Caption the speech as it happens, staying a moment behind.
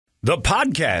The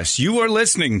podcast you are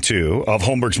listening to of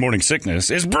Holmberg's Morning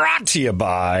Sickness is brought to you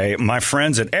by my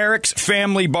friends at Eric's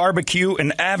Family Barbecue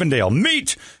in Avondale.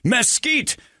 Meet,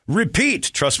 mesquite,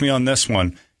 repeat. Trust me on this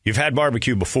one. You've had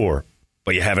barbecue before,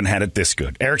 but you haven't had it this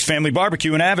good. Eric's Family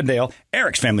Barbecue in Avondale,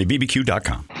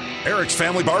 ericsfamilybbq.com. Eric's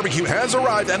Family Barbecue has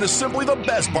arrived and is simply the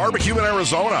best barbecue in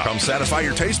Arizona. Come satisfy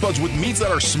your taste buds with meats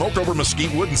that are smoked over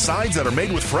mesquite wood and sides that are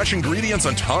made with fresh ingredients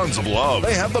and tons of love.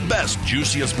 They have the best,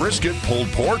 juiciest brisket, pulled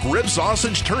pork, rib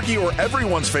sausage, turkey, or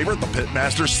everyone's favorite, the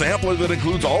Pitmaster Sampler that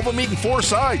includes all the meat and 4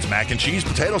 sides, mac and cheese,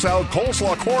 potato salad,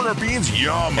 coleslaw, corn, or beans,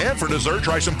 yum. And for dessert,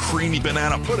 try some creamy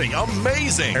banana pudding,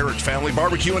 amazing. Eric's Family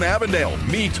Barbecue in Avondale.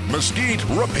 Meat, mesquite,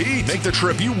 repeat. Make the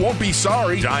trip, you won't be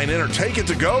sorry. Dine in or take it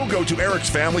to go. Go to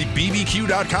ericsfamilybbq.com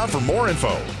for more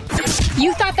info.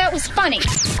 You thought that was funny.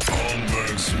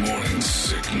 Holmberg's Morning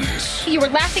Sickness. You were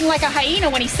laughing like a hyena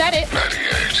when he said it.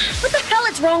 98. What the hell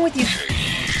is wrong with you?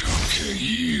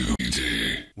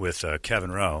 K-U-K-U-D. With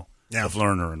Kevin Rowe Yeah. of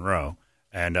Lerner and Rowe.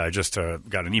 And I just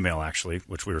got an email, actually,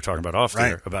 which we were talking about off Right.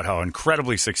 there, about how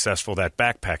incredibly successful that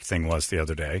backpack thing was the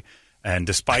other day. And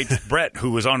despite Brett,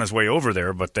 who was on his way over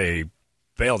there, but they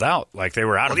bailed out. Like they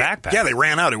were out of backpack. Yeah, they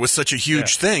ran out. It was such a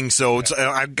huge thing. So it's,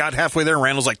 I got halfway there and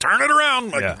Randall's like, turn it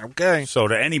around. Like, okay. So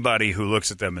to anybody who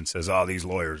looks at them and says, oh, these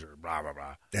lawyers are blah, blah,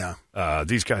 blah. Yeah.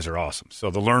 These guys are awesome.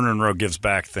 So the Lerner and Rowe Gives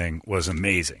Back thing was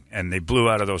amazing. And they blew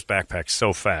out of those backpacks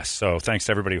so fast. So thanks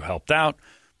to everybody who helped out,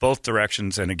 both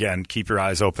directions. And again, keep your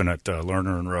eyes open at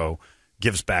Lerner and Rowe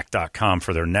givesback.com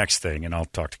for their next thing. And I'll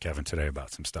talk to Kevin today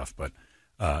about some stuff, but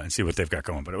and see what they've got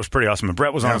going. But it was pretty awesome. And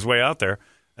Brett was on his way out there.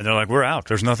 And they're like, we're out.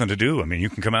 There's nothing to do. I mean, you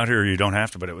can come out here or you don't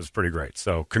have to, but it was pretty great.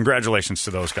 So congratulations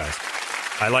to those guys.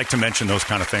 I like to mention those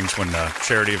kind of things when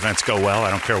charity events go well.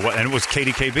 I don't care what. And it was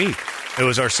KDKB. It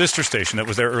was our sister station that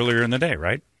was there earlier in the day,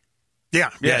 right? Yeah.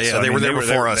 So I they mean, were there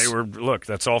before us. They were, look,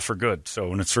 that's all for good. So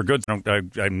when it's for good,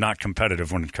 I'm not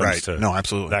competitive when it comes to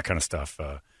absolutely. that kind of stuff.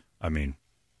 I mean,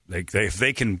 if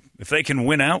they can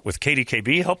win out with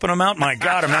KDKB helping them out, my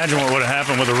God, imagine what would have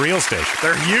happened with a real station.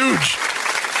 They're huge.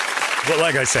 But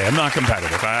like I say, I'm not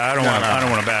competitive. I don't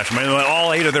want to bash them. I mean,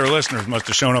 all 8 of their listeners must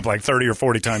have shown up like 30 or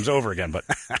 40 times over again. But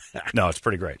no, it's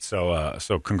pretty great. So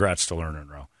congrats to Lerner and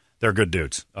Rowe. They're good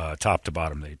dudes, top to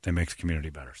bottom. They make the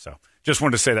community better. So just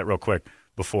wanted to say that real quick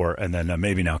before, and then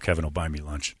maybe now Kevin will buy me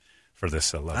lunch for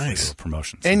this lovely little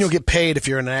promotion. And you'll get paid if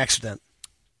you're in an accident.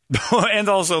 And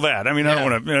also that. I mean, I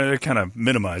don't want to kind of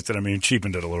minimized it. I mean,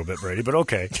 cheapened it a little bit, Brady. But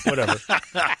okay, whatever.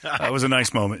 That was a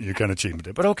nice moment. You kind of cheapened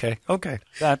it. But okay.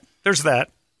 There's that.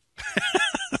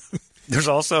 There's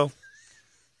also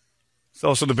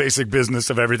the basic business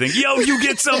of everything. Yo, you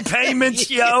get some payments,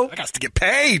 yo. I got to get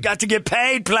paid. Got to get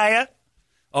paid, player.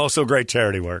 Also great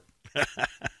charity work.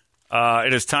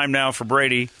 It is time now for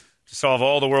Brady to solve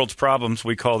all the world's problems.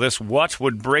 We call this What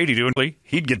Would Brady Do?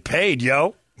 He'd get paid,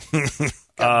 yo.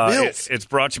 It's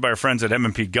brought to you by our friends at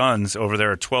M&P Guns over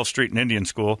there at 12th Street and Indian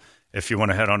School. If you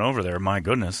want to head on over there, my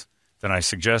goodness, then I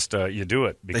suggest you do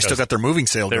it. They still got their moving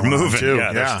sale They're going moving, on too.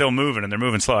 Yeah, they're still moving, and they're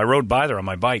moving slow. I rode by there on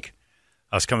my bike.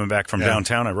 I was coming back from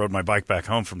downtown. I rode my bike back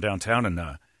home from downtown and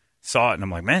saw it, and I'm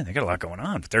like, man, they got a lot going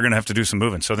on, but they're going to have to do some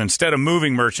moving. So then instead of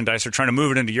moving merchandise, they're trying to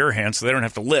move it into your hands so they don't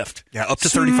have to lift. Yeah, up to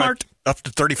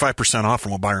 35% off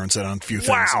from what Byron said on a few things.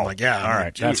 Wow. I'm like, yeah. All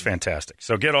right, that's fantastic.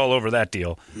 So get all over that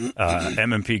deal.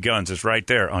 M&P Guns is right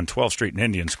there on 12th Street and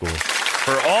Indian School.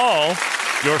 For all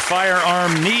your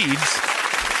firearm needs,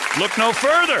 look no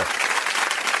further.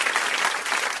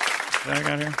 What I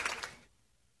got here?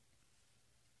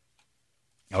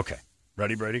 Okay.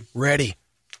 Ready, Brady? Ready.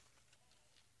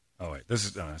 Oh, wait. This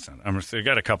is I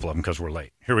got a couple of them because we're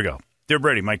late. Here we go. Dear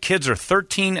Brady, my kids are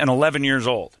 13 and 11 years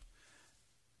old.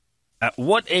 At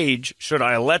what age should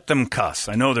I let them cuss?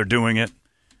 I know they're doing it.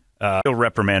 You'll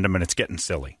reprimand them, and it's getting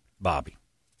silly. Bobby,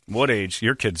 what age?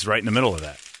 Your kid's right in the middle of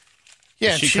that.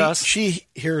 Yeah, Does she cuss? She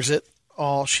hears it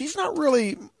all. She's not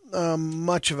really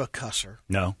much of a cusser.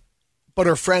 No. But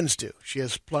her friends do. She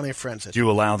has plenty of friends. Do you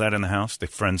allow that in the house, the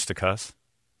friends to cuss?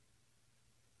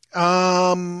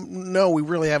 No, we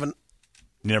really haven't.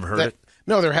 You never heard it?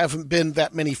 No, there haven't been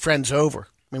that many friends over.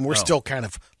 I mean, we're still kind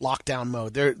of lockdown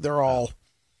mode. They're all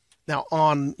now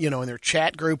on, in their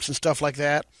chat groups and stuff like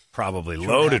that. Probably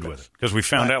loaded with it. Because we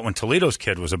found out when Toledo's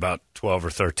kid was about 12 or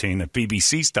 13 that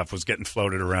BBC stuff was getting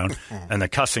floated around and the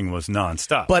cussing was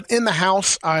nonstop. But in the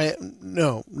house,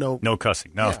 no. No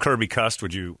cussing. Now, if Kirby cussed,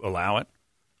 would you allow it?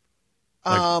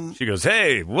 She goes,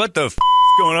 hey, what the f*** is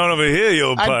going on over here, you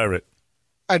old pirate?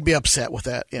 I'd be upset with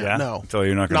that. Yeah, no. So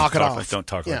you're not going to talk it off. Don't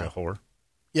talk like a whore.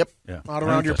 Yep. Yeah. Not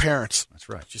around your parents. That's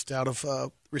right. Just out of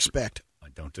respect. I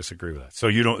don't disagree with that. So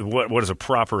you don't. What is a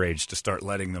proper age to start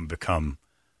letting them become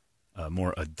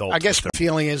more adult. I guess my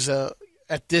feeling is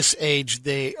at this age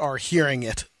they are hearing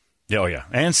it. Oh yeah,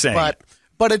 and saying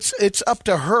but it's up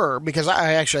to her, because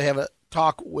I actually have a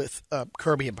talk with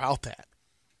Kirby about that,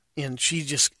 and she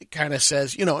just kind of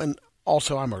says, and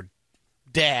also I'm her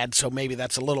dad, so maybe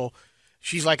that's a little.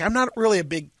 She's like, I'm not really a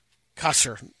big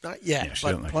cusser, not yet,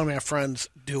 Yeah, but plenty of my friends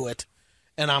do it,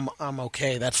 and I'm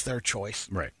okay. That's their choice,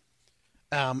 right?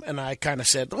 And I kind of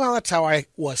said, well, that's how I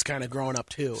was kind of growing up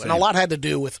too, Same. and a lot had to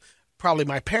do with probably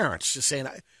my parents. Just saying,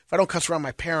 if I don't cuss around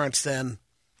my parents, then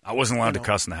I wasn't allowed to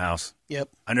cuss in the house. Yep.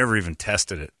 I never even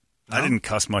tested it. No? I didn't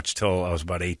cuss much till I was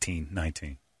about 18,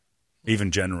 19,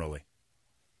 even generally.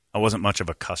 I wasn't much of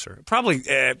a cusser.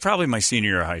 Probably my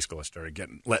senior year of high school, I started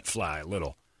getting let fly a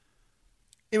little.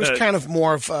 It was kind of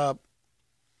more of a,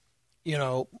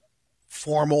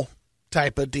 formal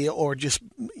type of deal, or just,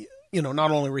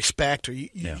 not only respect, or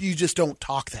you just don't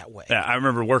talk that way. Yeah, I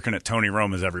remember working at Tony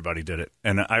Roma's, everybody did it.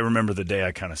 And I remember the day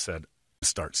I kind of said,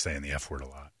 start saying the F word a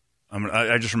lot.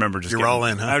 I just remember just You're all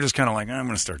in, huh? I was just kind of like, I'm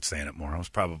going to start saying it more. I was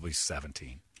probably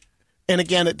 17. And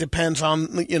again, it depends on,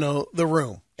 the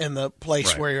room and the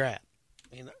place where you're at.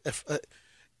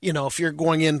 If you're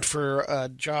going in for a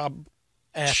job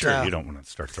at... Sure, you don't want to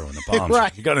start throwing the bombs.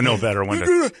 Right. You got to know better when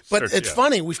to... But it's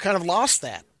funny. We've kind of lost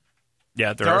that.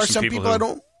 Yeah, there are some people who that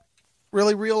don't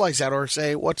really realize that, or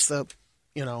say, what's the,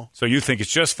 So you think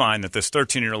it's just fine that this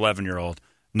 13 or 11-year-old,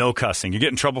 no cussing. You get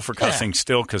in trouble for cussing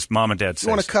still because mom and dad say you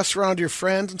want to cuss around your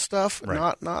friends and stuff,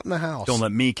 not in the house. Don't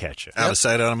let me catch it. Out of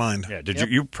sight, out of mind. Yeah,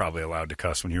 you probably allowed to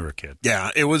cuss when you were a kid. Yeah,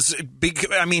 it was big.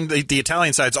 I mean, the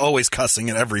Italian side's always cussing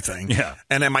and everything. Yeah.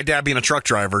 And then my dad being a truck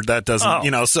driver, that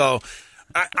doesn't, so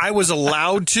I was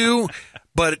allowed to,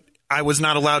 but I was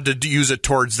not allowed to use it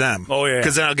towards them. Oh, yeah.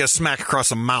 Because then I'll get smacked across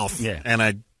the mouth. Yeah. And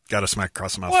I got a smack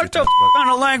across the mouth. What the kind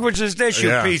of language is this, you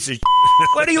piece of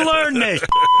Where do you learn this?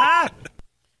 Huh?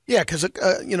 Yeah, because,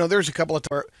 there's a couple of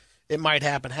times it might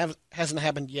happen. Hasn't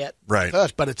happened yet right. with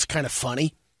us, but it's kind of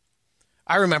funny.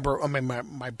 I remember,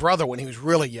 my brother, when he was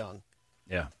really young,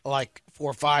 like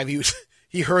 4 or 5,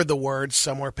 he heard the words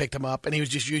somewhere, picked them up, and he was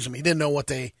just using them. He didn't know what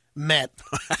they meant.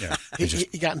 Yeah,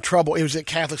 he got in trouble. He was at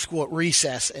Catholic school at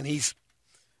recess, and he's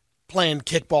playing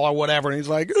kickball or whatever, and he's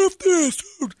like, F this,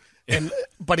 dude.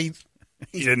 But he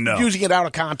didn't know. Using it out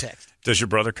of context. Does your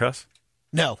brother cuss?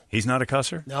 No. He's not a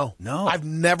cusser? No. No. I've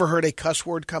never heard a cuss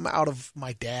word come out of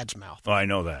my dad's mouth. Oh, I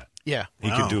know that. Yeah. He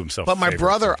could do himself But a my favor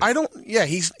brother,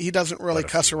 sometimes. he doesn't really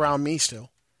cuss around me still.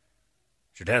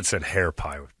 Your dad said hair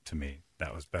pie to me.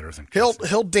 That was better than cussing.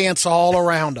 He'll dance all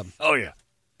around him. Oh, yeah.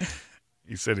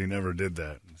 He said he never did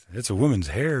that. It's a woman's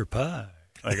hair pie.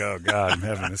 Like, oh, God, I'm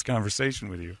having this conversation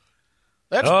with you.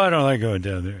 I don't like going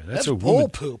down there. That's a bull woman,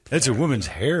 poop. That's a woman's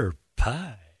hair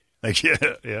pie. Like,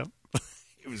 yeah.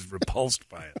 He was repulsed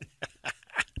by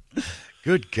it.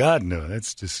 Good God, no.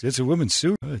 It's a woman's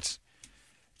suit. It's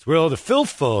where all the filth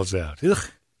falls out. Ugh.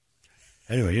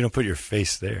 Anyway, you don't put your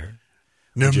face there.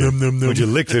 Would you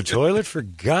lick the toilet? For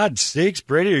God's sakes,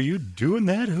 Brady, are you doing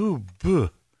that? Oh,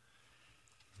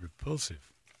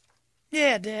 repulsive.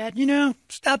 Yeah, Dad,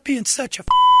 stop being such a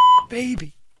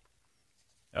baby.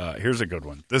 Here's a good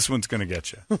one. This one's going to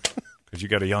get you because you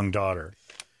got a young daughter.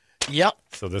 Yep.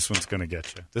 So this one's going to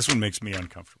get you. This one makes me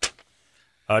uncomfortable.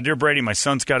 Dear Brady, my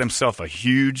son's got himself a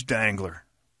huge dangler.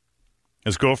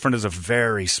 His girlfriend is a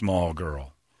very small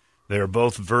girl. They are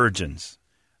both virgins.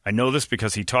 I know this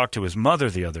because he talked to his mother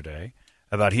the other day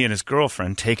about he and his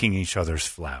girlfriend taking each other's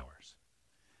flowers.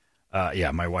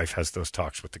 My wife has those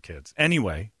talks with the kids.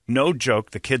 Anyway, no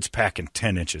joke, the kid's packing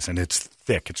 10 inches, and it's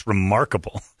thick. It's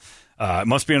remarkable. It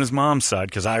must be on his mom's side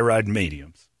because I ride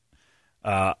mediums.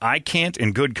 I can't,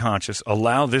 in good conscience,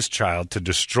 allow this child to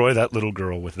destroy that little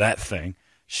girl with that thing.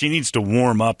 She needs to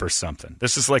warm up or something.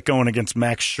 This is like going against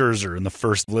Max Scherzer in the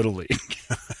first Little League.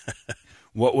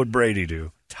 What would Brady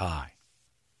do? Tie.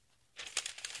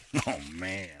 Oh,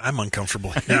 man. I'm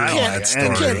uncomfortable. You can't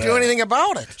do anything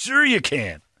about it. Sure you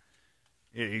can.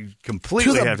 You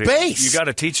completely to the have to. base. You got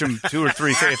to teach them 2 or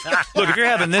 3 things. Look, if you're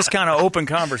having this kind of open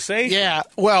conversation. Yeah,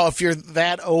 well, if you're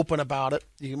that open about it,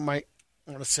 you might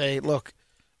want to say, look,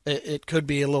 it could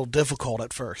be a little difficult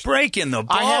at first. Breaking the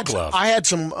ball glove. I had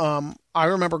some, I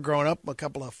remember growing up, a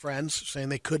couple of friends saying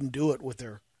they couldn't do it with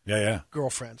their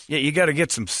girlfriends. Yeah, you got to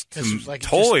get some like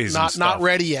toys and stuff. Not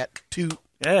ready yet.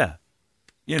 Yeah.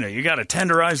 You got to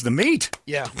tenderize the meat.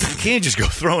 Yeah. You can't just go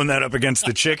throwing that up against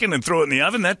the chicken and throw it in the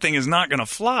oven. That thing is not going to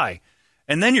fly.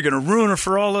 And then you're going to ruin her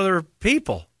for all other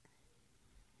people.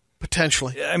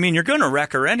 Potentially. I mean, you're going to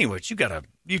wreck her anyway. You got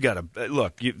to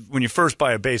look, when you first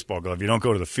buy a baseball glove, you don't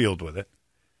go to the field with it.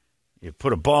 You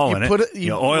put a ball in it.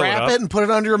 You oil wrap it up. it and put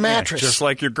it under your mattress. Just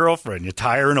like your girlfriend. You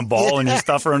tie her in a ball and you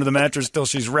stuff her under the mattress till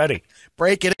she's ready.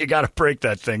 Break it. You got to break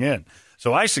that thing in.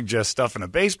 So I suggest stuffing a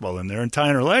baseball in there and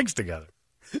tying her legs together.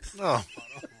 Oh.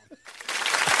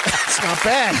 It's not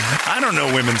bad. I don't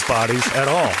know women's bodies at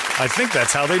all. I think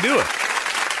that's how they do it.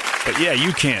 But yeah,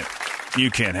 you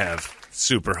can't have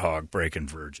Super Hog breaking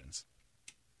virgins.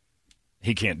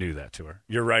 He can't do that to her.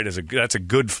 You're right. That's a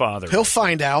good father. He'll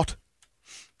find out.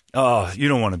 Oh, you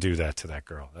don't want to do that to that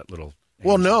girl, that little.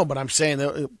 Well, no, but I'm saying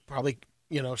that probably,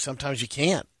 sometimes you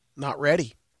can't. Not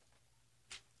ready.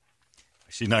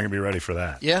 She's not going to be ready for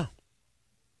that. Yeah.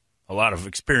 A lot of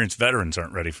experienced veterans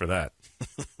aren't ready for that.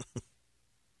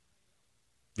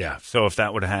 Yeah, so if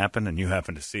that would happen and you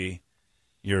happen to see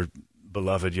your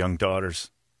beloved young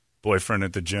daughter's boyfriend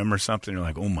at the gym or something, you're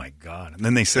like, oh, my God. And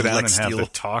then they sit down and have to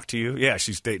talk to you. Yeah,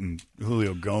 she's dating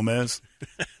Julio Gomez.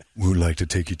 We would like to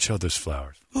take each other's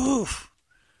flowers. Oof.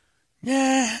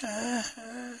 Yeah.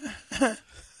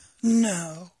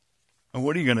 No. And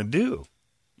what are you going to do?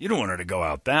 You don't want her to go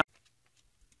out that.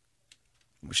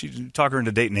 She'd talk her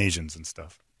into dating Asians and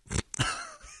stuff.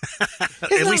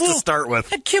 At least to start with.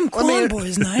 That Kim Kwan boy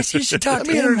is nice. You should talk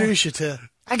to him. Let me introduce you to.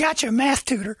 I got you a math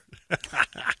tutor.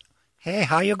 Hey,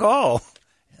 how you go?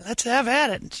 Let's have at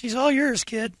it. She's all yours,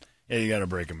 kid. Yeah, you got to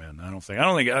break him in. I don't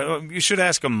think you should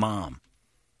ask a mom.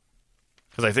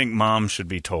 Because I think mom should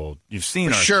be told. You've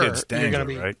seen our kid's danger,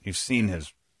 right? You've seen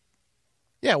his.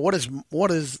 Yeah, what does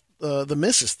the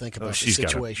missus think about the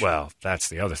situation? Well, that's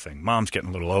the other thing. Mom's getting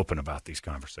a little open about these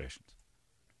conversations.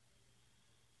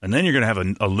 And then you're going to have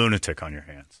a lunatic on your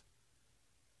hands.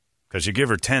 Because you give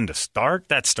her 10 to start,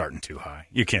 that's starting too high.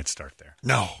 You can't start there.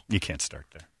 No. You can't start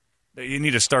there. You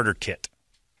need a starter kit.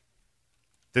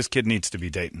 This kid needs to be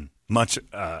dating much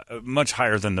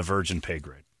higher than the virgin pay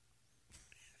grade.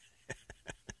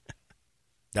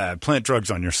 Plant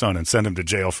drugs on your son and send him to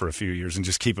jail for a few years and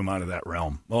just keep him out of that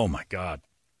realm. Oh, my God.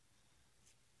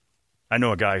 I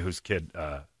know a guy whose kid,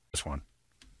 this one,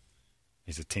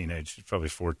 he's a teenager, he's probably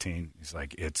 14. He's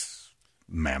like, it's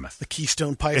mammoth. The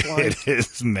Keystone Pipeline. It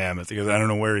is mammoth. He goes, I don't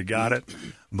know where he got it,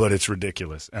 but it's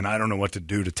ridiculous. And I don't know what to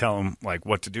do to tell him, like,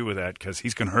 what to do with that because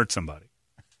he's going to hurt somebody.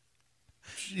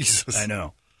 Jesus. I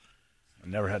know. I've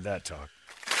never had that talk.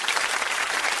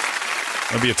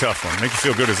 That'll be a tough one. Make you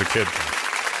feel good as a kid.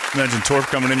 Imagine Torp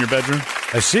coming in your bedroom.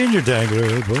 I've seen your dangler,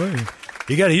 oh boy.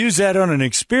 You got to use that on an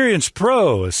experienced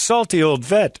pro, a salty old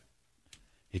vet.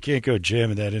 You can't go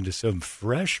jamming that into some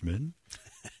freshman.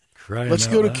 Let's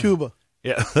go to Cuba.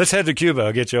 Yeah, let's head to Cuba.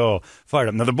 I'll get you all fired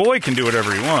up. Now, the boy can do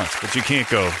whatever he wants, but you can't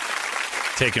go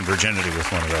taking virginity with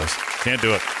one of those. Can't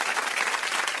do it.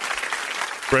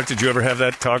 Brett, did you ever have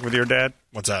that talk with your dad?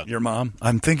 What's that? Your mom?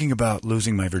 I'm thinking about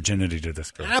losing my virginity to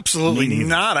this girl. Absolutely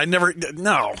not. I never.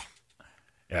 No.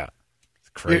 Yeah. It's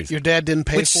crazy. Your dad didn't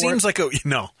pay Which for seems it? like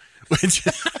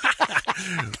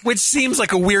Which seems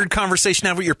like a weird conversation to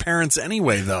have with your parents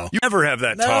anyway, though. You never have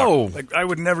that talk. Like, I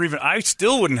would never even. I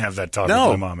still wouldn't have that talk with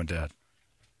my mom and dad.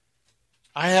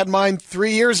 I had mine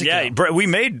 3 years ago. Yeah, we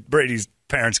made Brady's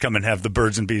parents come and have the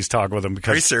birds and bees talk with him.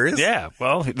 Because, are you serious? Yeah.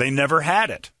 Well, they never had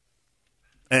it.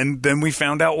 And then we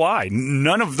found out why.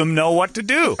 None of them know what to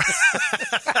do.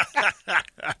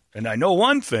 And I know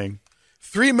one thing.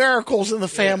 3 miracles in the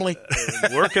family.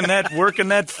 Working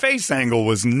that face angle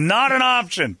was not an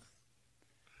option.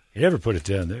 You never put it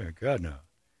down there. God, no.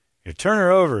 You turn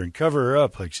her over and cover her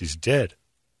up like she's dead.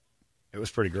 It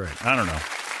was pretty great. I don't know.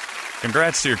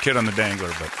 Congrats to your kid on the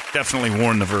dangler, but definitely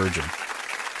warn the virgin.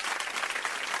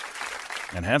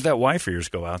 And have that wife of yours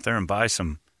go out there and buy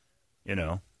some,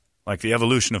 like the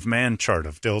evolution of man chart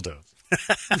of dildos.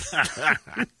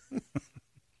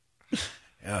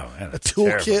 Oh, man, a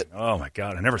toolkit. Oh, my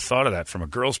God. I never thought of that from a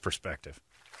girl's perspective.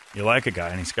 You like a guy,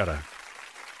 and he's got a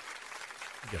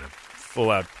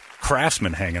full-out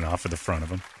Craftsman hanging off of the front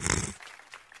of him.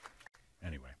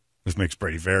 Anyway, this makes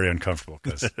Brady very uncomfortable.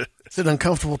 Cause it's an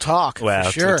uncomfortable talk, well,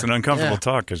 for sure. It's an uncomfortable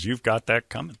talk because you've got that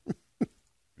coming.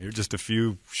 You're just a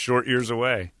few short years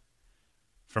away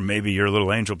from maybe your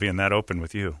little angel being that open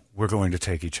with you. We're going to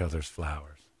take each other's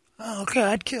flowers. Oh,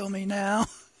 God, kill me now.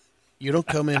 You don't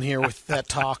come in here with that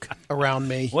talk around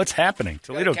me. What's happening?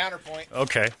 Toledo. Counterpoint.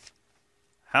 Okay.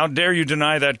 How dare you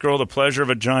deny that girl the pleasure of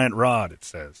a giant rod, it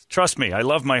says. Trust me, I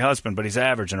love my husband, but he's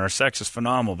average, and our sex is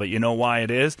phenomenal. But you know why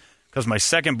it is? Because my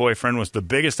second boyfriend was the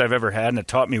biggest I've ever had, and it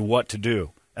taught me what to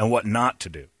do and what not to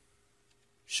do.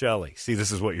 Shelley. See,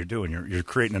 this is what you're doing. You're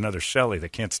creating another Shelley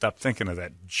that can't stop thinking of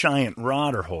that giant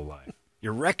rod her whole life.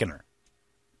 You're wrecking her.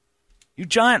 You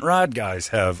giant rod guys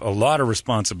have a lot of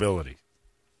responsibility.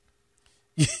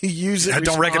 Use it.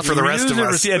 Don't wreck it for the rest of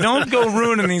us. Yeah, don't go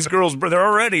ruining these girls. They're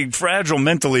already fragile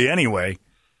mentally anyway.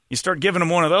 You start giving them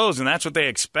one of those, and that's what they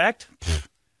expect?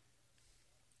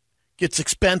 Gets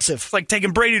expensive. It's like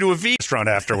taking Brady to a V restaurant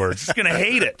afterwards. He's going to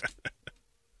hate it.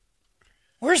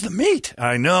 Where's the meat?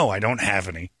 I know. I don't have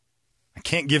any. I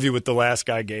can't give you what the last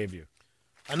guy gave you.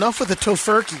 Enough with the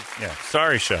tofurkey. Yeah.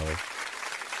 Sorry, Shelley.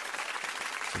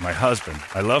 My husband.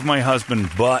 I love my husband,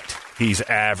 but he's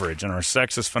average, and our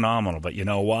sex is phenomenal. But you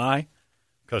know why?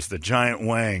 Because the giant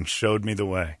wang showed me the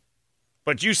way.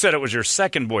 But you said it was your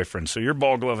second boyfriend, so your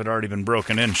ball glove had already been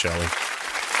broken in, Shelley.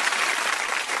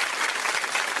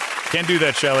 Can't do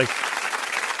that, Shelley.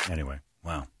 Anyway,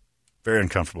 wow. Very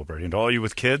uncomfortable, Brady. And to all you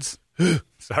with kids,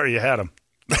 sorry you had them.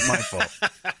 Not my fault.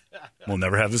 We'll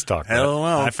never have this talk. Hello.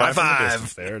 High five. High From the five.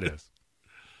 distance. There it is.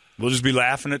 We'll just be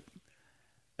laughing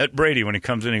at Brady when he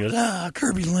comes in. He goes,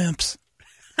 Kirby limps.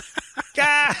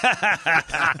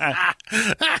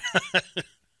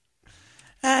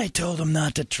 I told him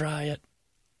not to try it.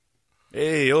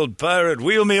 hey, old pirate,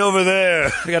 wheel me over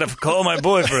there. I got to call my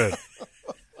boyfriend.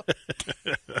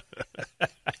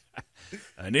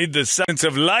 I need the sense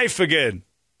of life again.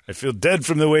 I feel dead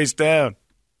from the waist down.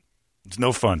 It's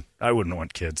no fun. I wouldn't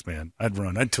want kids, man. I'd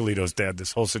run. I'd Toledo's dad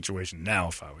this whole situation now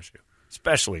if I was you.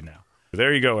 Especially now.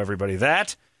 There you go, everybody.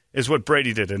 That is what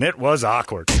Brady did, and it was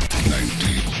awkward.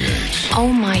 98.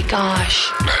 Oh my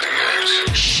gosh.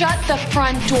 98. Shut the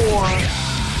front door.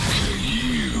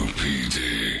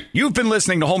 WWBD. You've been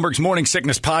listening to Holmberg's Morning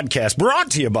Sickness Podcast,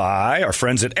 brought to you by our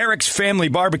friends at Eric's Family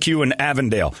Barbecue in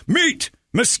Avondale. Meet,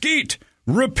 mesquite,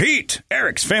 repeat.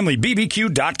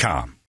 Eric'sFamilyBBQ.com.